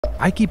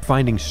I keep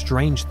finding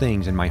strange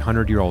things in my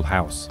 100-year-old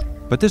house,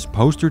 but this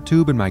poster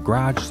tube in my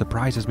garage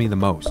surprises me the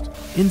most.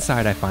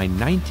 Inside I find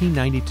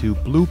 1992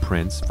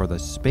 blueprints for the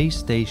space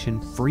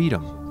station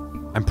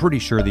Freedom. I'm pretty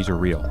sure these are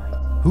real.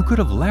 Who could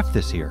have left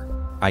this here?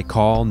 I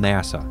call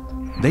NASA.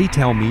 They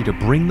tell me to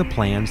bring the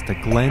plans to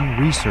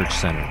Glenn Research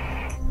Center.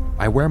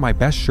 I wear my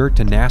best shirt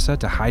to NASA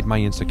to hide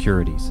my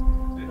insecurities.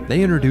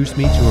 They introduced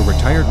me to a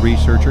retired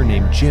researcher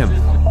named Jim.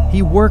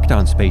 He worked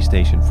on Space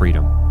Station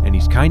Freedom, and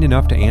he's kind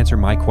enough to answer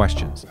my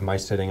questions. Am I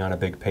sitting on a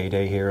big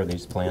payday here? Are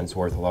these plans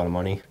worth a lot of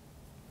money?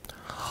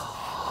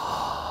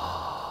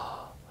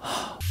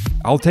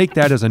 I'll take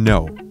that as a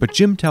no, but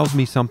Jim tells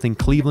me something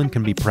Cleveland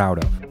can be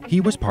proud of.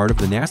 He was part of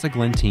the NASA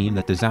Glenn team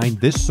that designed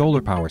this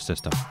solar power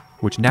system,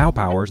 which now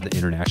powers the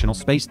International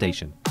Space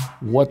Station.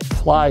 What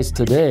flies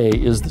today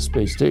is the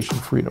Space Station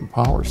Freedom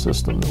power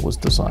system that was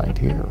designed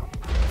here.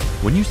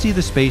 When you see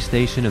the space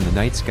station in the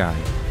night sky,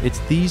 it's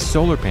these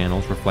solar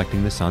panels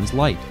reflecting the sun's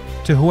light.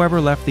 To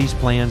whoever left these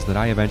plans that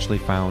I eventually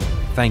found,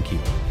 thank you.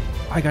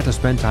 I got to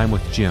spend time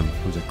with Jim,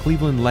 who's a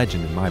Cleveland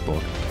legend in my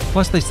book.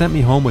 Plus they sent me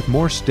home with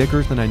more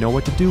stickers than I know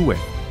what to do with.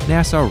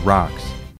 NASA rocks.